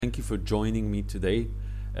Thank you for joining me today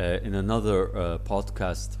in another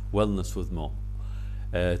podcast, Wellness with Mo.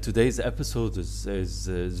 Today's episode is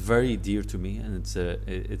very dear to me, and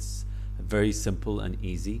it's very simple and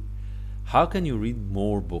easy. How can you read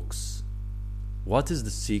more books? What is the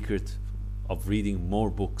secret of reading more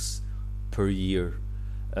books per year,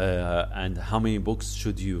 and how many books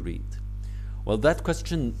should you read? Well, that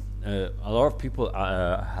question a lot of people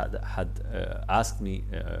had asked me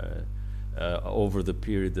over the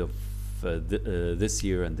period of this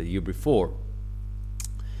year and the year before.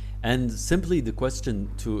 And simply the question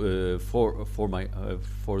to for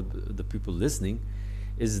the people listening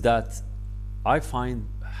is that I find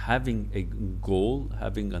having a goal,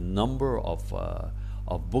 having a number of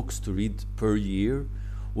books to read per year,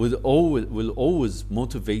 will always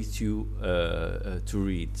motivate you to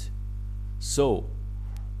read. So,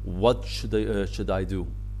 what should I do?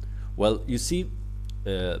 Well, you see,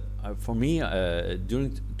 for me,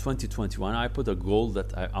 during 2021, I put a goal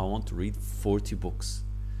that I want to read 40 books.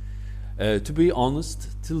 To be honest,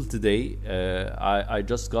 till today, I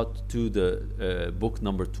just got to the book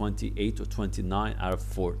number 28 or 29 out of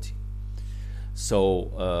 40.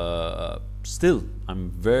 So, still, I'm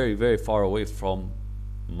very, very far away from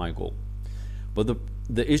my goal. But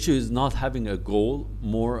the issue is not having a goal,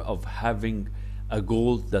 more of having a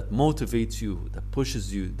goal that motivates you, that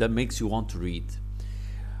pushes you, that makes you want to read.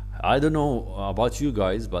 I don't know about you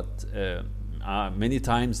guys, but many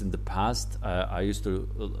times in the past, I used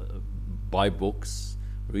to buy books,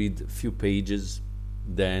 read a few pages,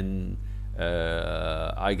 then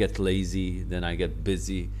I get lazy, then I get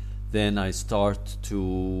busy, then I start to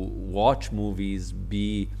watch movies,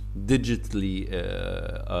 be digitally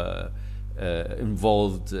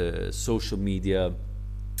involved, social media,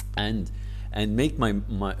 and make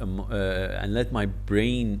and let my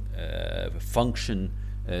brain function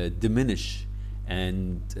diminish,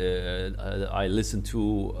 and I listen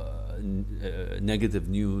to negative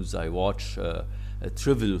news. I watch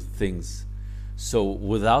trivial things. So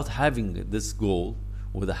without having this goal,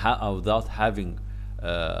 without having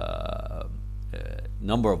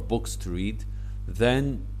number of books to read,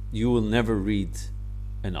 then you will never read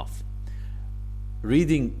enough.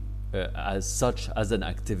 Reading as such as an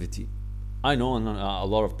activity, I know a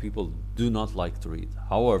lot of people do not like to read.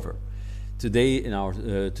 However, today in our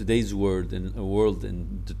today's world,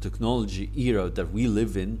 in the technology era that we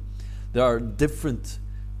live in, there are different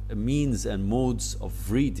means and modes of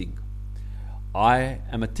reading. I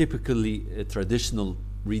am a typically traditional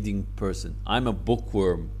reading person. I'm a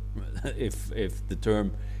bookworm, if the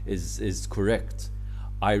term is correct.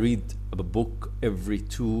 I read a book every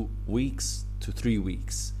 2 weeks to 3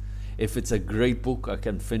 weeks. If it's a great book, I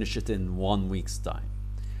can finish it in 1 week's time.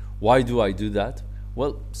 Why do I do that?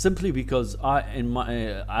 Well, simply because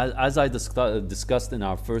as I discussed in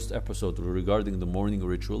our first episode regarding the morning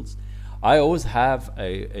rituals, I always have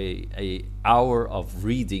a hour of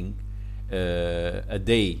reading a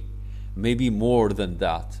day, maybe more than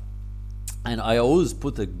that. And I always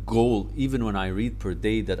put a goal, even when I read per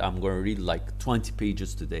day, that I'm going to read like 20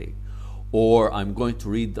 pages today, or I'm going to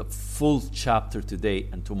read the full chapter today,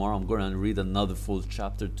 and tomorrow I'm going to read another full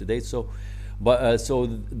chapter today. So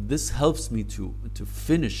this helps me to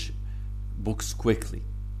finish books quickly.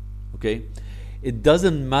 Okay, it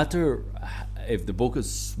doesn't matter if the book is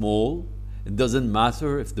small. It doesn't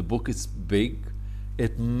matter if the book is big.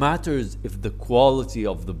 It matters if the quality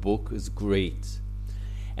of the book is great.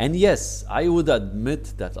 And yes, I would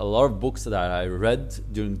admit that a lot of books that I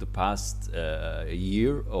read during the past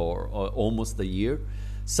year or almost a year,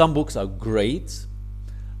 some books are great,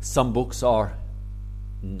 some books are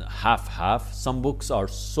half-half, some books are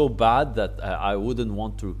so bad that I wouldn't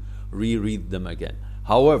want to reread them again.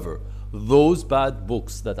 However, those bad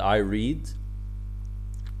books that I read,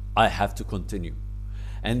 I have to continue.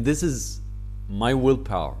 And this is my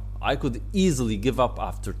willpower. I could easily give up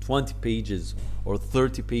after 20 pages or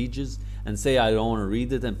 30 pages and say I don't want to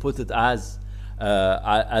read it and put it as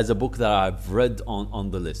a book that I've read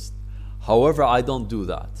on the list. However, I don't do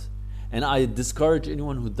that. And I discourage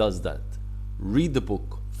anyone who does that. Read the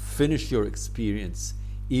book, finish your experience,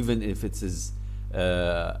 even if it is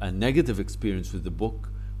a negative experience with the book.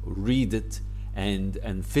 Read it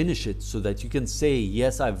and finish it so that you can say,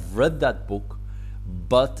 yes, I've read that book,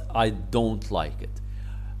 but I don't like it.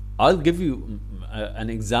 I'll give you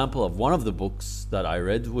an example of one of the books that I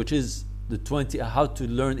read, which is How to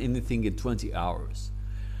Learn Anything in 20 Hours.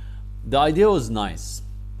 The idea was nice.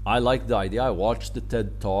 I liked the idea. I watched the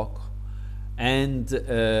TED Talk. And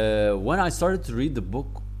when I started to read the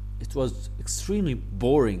book, it was extremely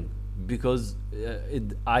boring because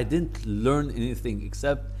I didn't learn anything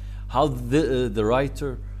except how the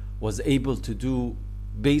writer was able to do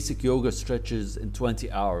basic yoga stretches in 20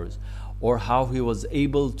 hours, or how he was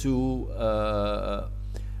able to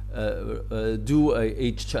do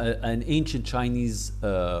an ancient Chinese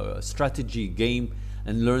strategy game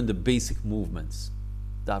and learn the basic movements.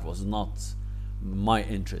 That was not my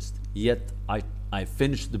interest. Yet I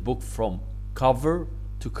finished the book from cover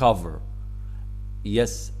to cover.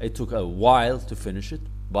 Yes, it took a while to finish it,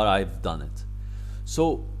 but I've done it.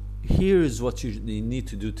 So here is what you need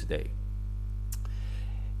to do today.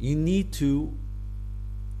 You need to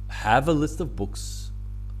have a list of books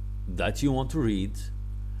that you want to read,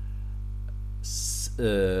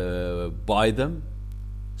 buy them,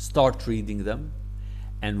 start reading them,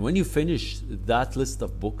 and when you finish that list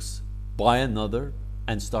of books, buy another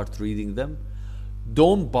and start reading them.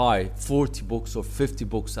 Don't buy 40 books or 50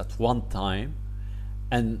 books at one time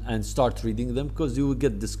and start reading them, because you will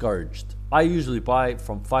get discouraged. I usually buy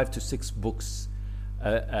from 5 to 6 books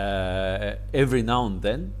every now and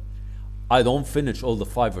then. I don't finish all the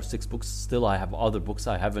 5 or 6 books. Still, I have other books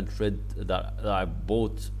I haven't read that I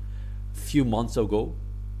bought a few months ago,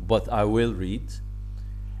 but I will read.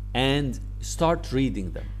 And start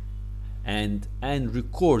reading them and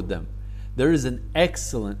record them. There is an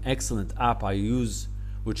excellent app I use,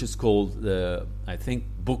 which is called I think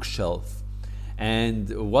Bookshelf. And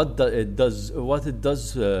what it does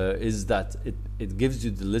is that it gives you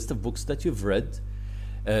the list of books that you've read,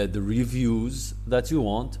 the reviews that you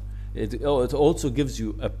want. It also gives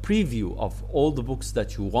you a preview of all the books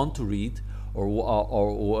that you want to read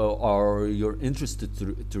or you're interested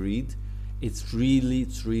to read. It's really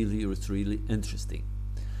interesting.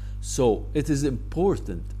 So it is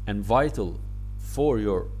important and vital for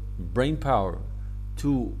your brain power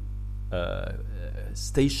to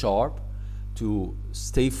stay sharp, to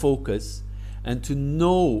stay focused, and to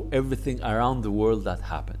know everything around the world that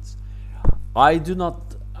happens. I do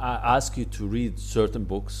not ask you to read certain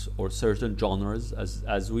books or certain genres,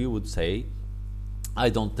 as we would say. I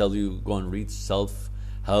don't tell you go and read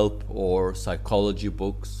self-help or psychology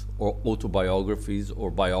books or autobiographies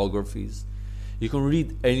or biographies. You can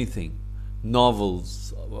read anything: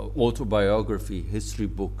 novels, autobiography, history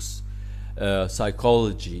books,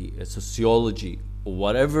 psychology, sociology,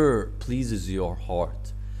 whatever pleases your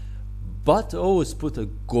heart. But always put a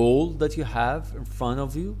goal that you have in front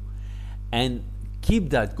of you and keep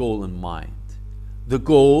that goal in mind. The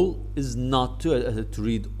goal is not to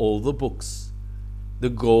read all the books. The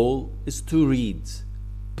goal is to read,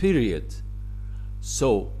 period.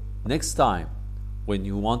 So next time when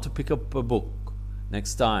you want to pick up a book,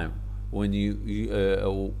 next time when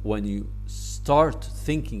you start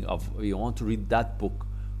thinking of you want to read that book,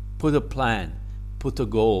 put a plan, put a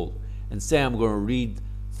goal, and say, I'm going to read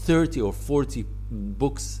 30 or 40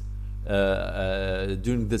 books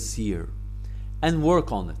during this year, and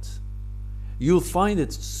work on it. You'll find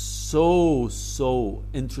it so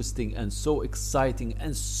interesting and so exciting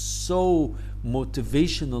and so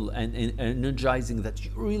motivational and energizing that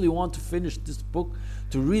you really want to finish this book,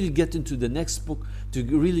 to really get into the next book, to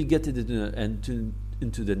really get it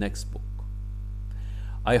into the next book.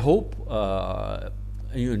 I hope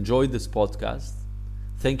you enjoyed this podcast.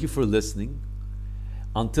 Thank you for listening.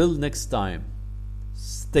 Until next time,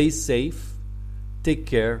 stay safe, take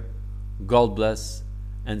care, God bless,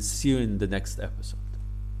 and see you in the next episode.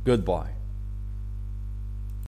 Goodbye.